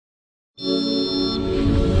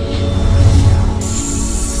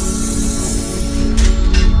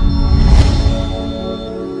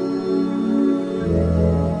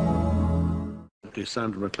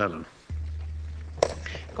Sandra McLellan.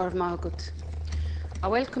 I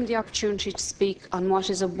welcome the opportunity to speak on what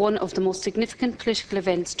is one of the most significant political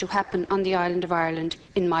events to happen on the island of Ireland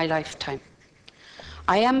in my lifetime.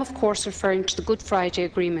 I am, of course, referring to the Good Friday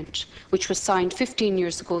Agreement, which was signed 15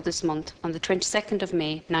 years ago this month, on the 22nd of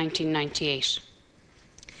May 1998.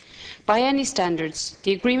 By any standards,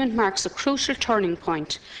 the agreement marks a crucial turning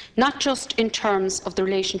point, not just in terms of the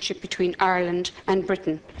relationship between Ireland and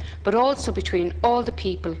Britain, but also between all the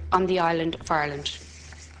people on the island of Ireland.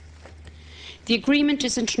 The agreement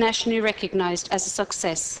is internationally recognised as a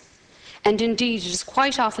success, and indeed it is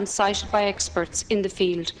quite often cited by experts in the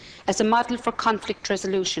field as a model for conflict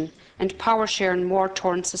resolution and power share in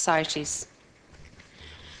war-torn societies.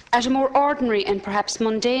 At a more ordinary and perhaps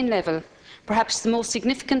mundane level, perhaps the most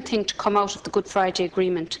significant thing to come out of the Good Friday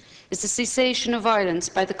Agreement is the cessation of violence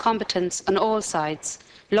by the combatants on all sides,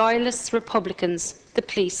 Loyalists, Republicans, the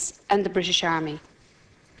police and the British Army.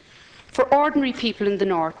 For ordinary people in the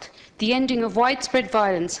North, the ending of widespread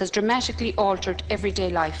violence has dramatically altered everyday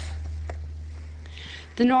life.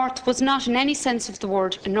 The North was not in any sense of the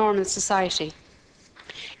word a normal society.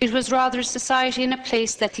 It was rather a society and a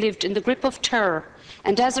place that lived in the grip of terror,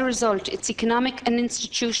 and as a result its economic and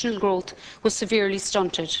institutional growth was severely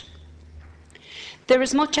stunted. There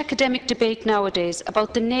is much academic debate nowadays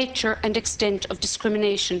about the nature and extent of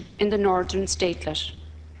discrimination in the Northern Statelet.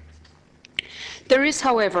 There is,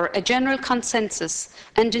 however, a general consensus,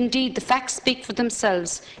 and indeed the facts speak for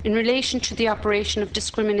themselves, in relation to the operation of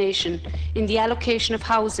discrimination in the allocation of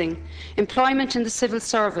housing, employment in the civil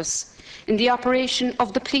service, in the operation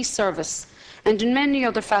of the police service, and in many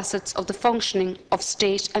other facets of the functioning of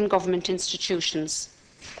state and government institutions.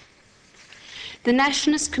 The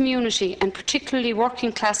nationalist community, and particularly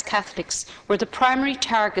working-class Catholics, were the primary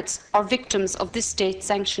targets or victims of this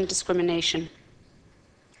state-sanctioned discrimination.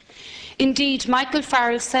 Indeed, Michael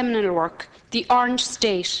Farrell's seminal work, The Orange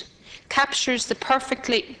State, captures the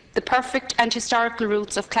perfect and historical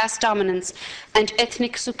roots of class dominance and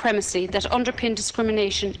ethnic supremacy that underpin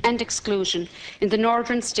discrimination and exclusion in the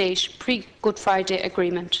Northern State pre-Good Friday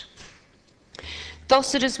Agreement.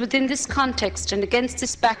 Thus, it is within this context and against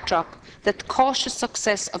this backdrop that the cautious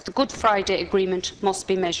success of the Good Friday Agreement must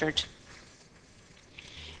be measured.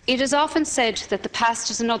 It is often said that the past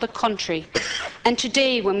is another country, and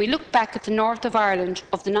today, when we look back at the north of Ireland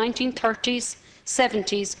of the 1930s,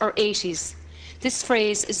 70s or 80s, this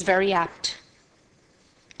phrase is very apt.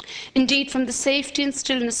 Indeed, from the safety and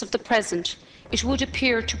stillness of the present, it would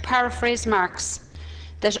appear, to paraphrase Marx,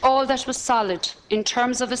 that all that was solid in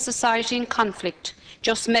terms of a society in conflict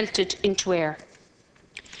just melted into air.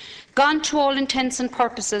 Gone to all intents and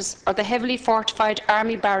purposes are the heavily fortified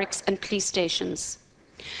army barracks and police stations.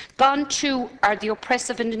 Gone too are the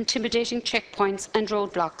oppressive and intimidating checkpoints and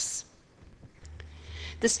roadblocks.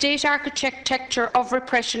 The state architecture of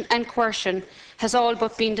repression and coercion has all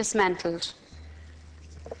but been dismantled.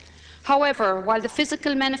 However, while the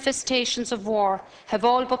physical manifestations of war have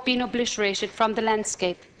all but been obliterated from the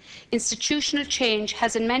landscape, institutional change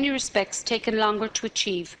has in many respects taken longer to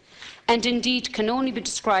achieve, and indeed can only be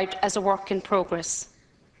described as a work in progress.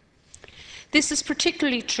 This is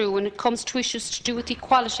particularly true when it comes to issues to do with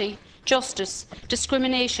equality, justice,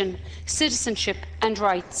 discrimination, citizenship and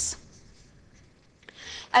rights.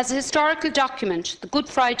 As a historical document, the Good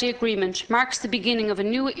Friday Agreement marks the beginning of a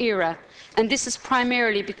new era, and this is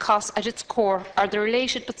primarily because at its core are the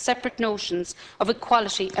related but separate notions of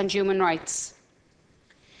equality and human rights.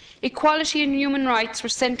 Equality and human rights were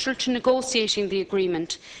central to negotiating the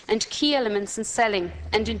agreement and key elements in selling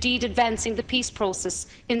and indeed advancing the peace process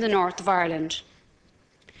in the north of Ireland.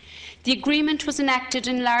 The agreement was enacted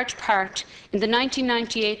in large part in the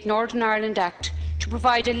 1998 Northern Ireland Act to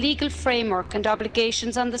provide a legal framework and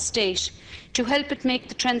obligations on the state to help it make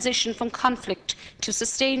the transition from conflict to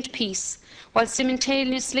sustained peace, while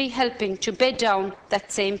simultaneously helping to bed down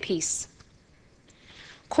that same peace.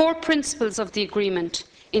 Core principles of the agreement,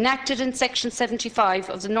 enacted in Section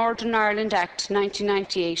 75 of the Northern Ireland Act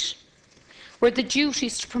 1998, were the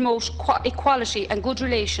duties to promote equality and good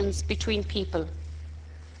relations between people.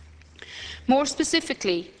 More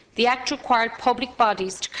specifically, the Act required public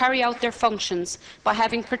bodies to carry out their functions by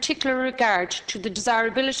having particular regard to the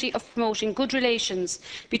desirability of promoting good relations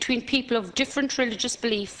between people of different religious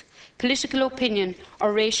belief, political opinion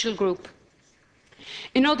or racial group.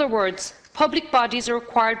 In other words, public bodies are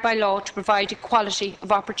required by law to provide equality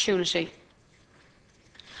of opportunity.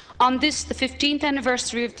 On this, the 15th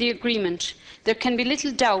anniversary of the agreement, there can be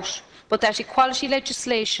little doubt but that equality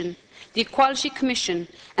legislation, the Equality Commission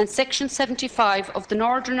and Section 75 of the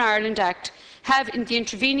Northern Ireland Act have in the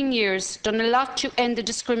intervening years done a lot to end the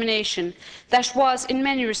discrimination that was in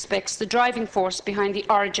many respects the driving force behind the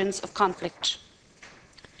origins of conflict.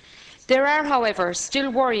 There are, however,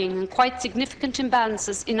 still worrying and quite significant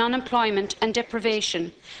imbalances in unemployment and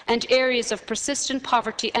deprivation and areas of persistent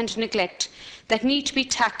poverty and neglect that need to be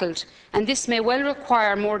tackled, and this may well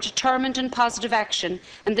require more determined and positive action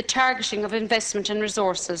and the targeting of investment and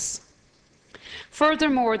resources.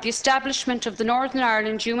 Furthermore, the establishment of the Northern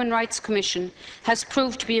Ireland Human Rights Commission has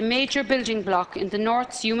proved to be a major building block in the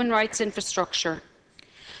North's human rights infrastructure.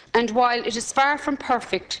 And while it is far from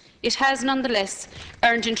perfect, it has nonetheless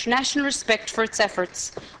earned international respect for its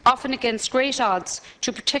efforts, often against great odds,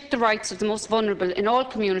 to protect the rights of the most vulnerable in all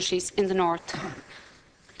communities in the North.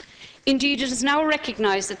 Indeed, it is now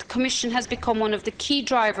recognised that the Commission has become one of the key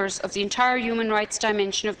drivers of the entire human rights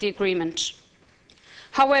dimension of the agreement.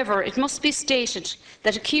 However, it must be stated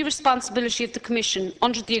that a key responsibility of the Commission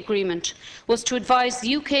under the agreement was to advise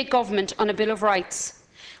the UK Government on a Bill of Rights,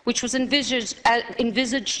 which was envisaged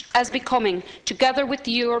as becoming, together with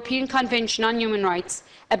the European Convention on Human Rights,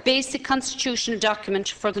 a basic constitutional document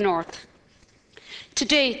for the North. To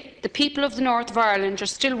date, the people of the North of Ireland are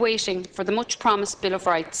still waiting for the much-promised Bill of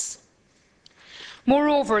Rights.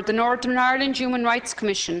 Moreover, the Northern Ireland Human Rights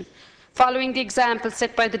Commission, following the example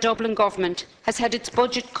set by the Dublin Government, has had its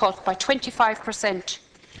budget cut by 25%,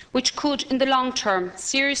 which could, in the long term,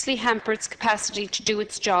 seriously hamper its capacity to do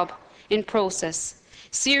its job in process,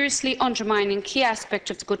 seriously undermining a key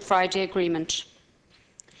aspect of the Good Friday Agreement.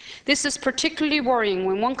 This is particularly worrying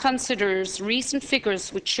when one considers recent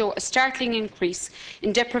figures which show a startling increase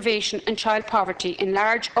in deprivation and child poverty in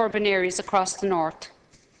large urban areas across the North.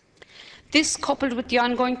 This, coupled with the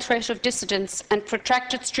ongoing threat of dissidents and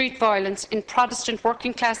protracted street violence in Protestant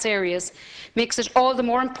working-class areas, makes it all the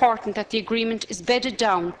more important that the agreement is bedded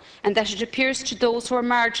down and that it appears to those who are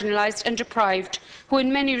marginalised and deprived, who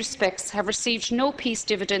in many respects have received no peace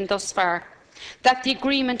dividend thus far, that the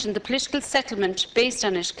agreement and the political settlement based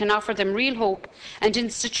on it can offer them real hope and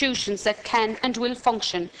institutions that can and will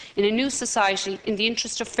function in a new society in the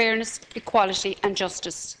interest of fairness, equality and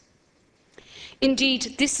justice.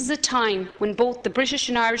 Indeed, this is a time when both the British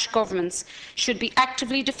and Irish governments should be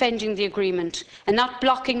actively defending the agreement and not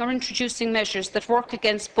blocking or introducing measures that work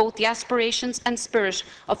against both the aspirations and spirit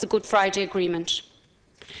of the Good Friday Agreement.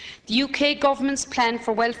 The UK Government's plan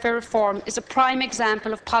for welfare reform is a prime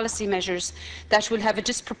example of policy measures that will have a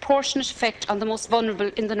disproportionate effect on the most vulnerable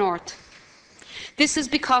in the North. This is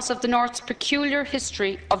because of the North's peculiar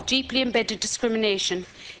history of deeply embedded discrimination,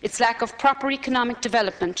 its lack of proper economic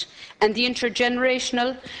development and the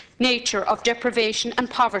intergenerational nature of deprivation and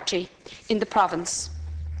poverty in the province.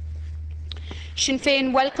 Sinn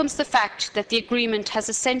Féin welcomes the fact that the agreement has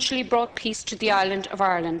essentially brought peace to the island of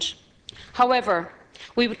Ireland. However,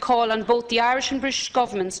 we would call on both the Irish and British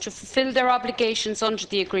governments to fulfil their obligations under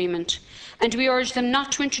the agreement, and we urge them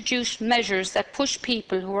not to introduce measures that push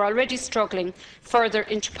people who are already struggling further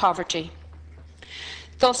into poverty.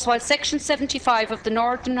 Thus, while Section 75 of the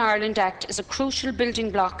Northern Ireland Act is a crucial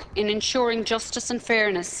building block in ensuring justice and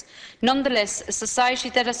fairness, nonetheless, a society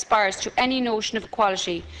that aspires to any notion of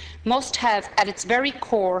equality must have at its very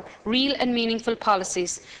core real and meaningful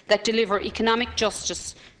policies that deliver economic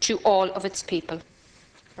justice to all of its people.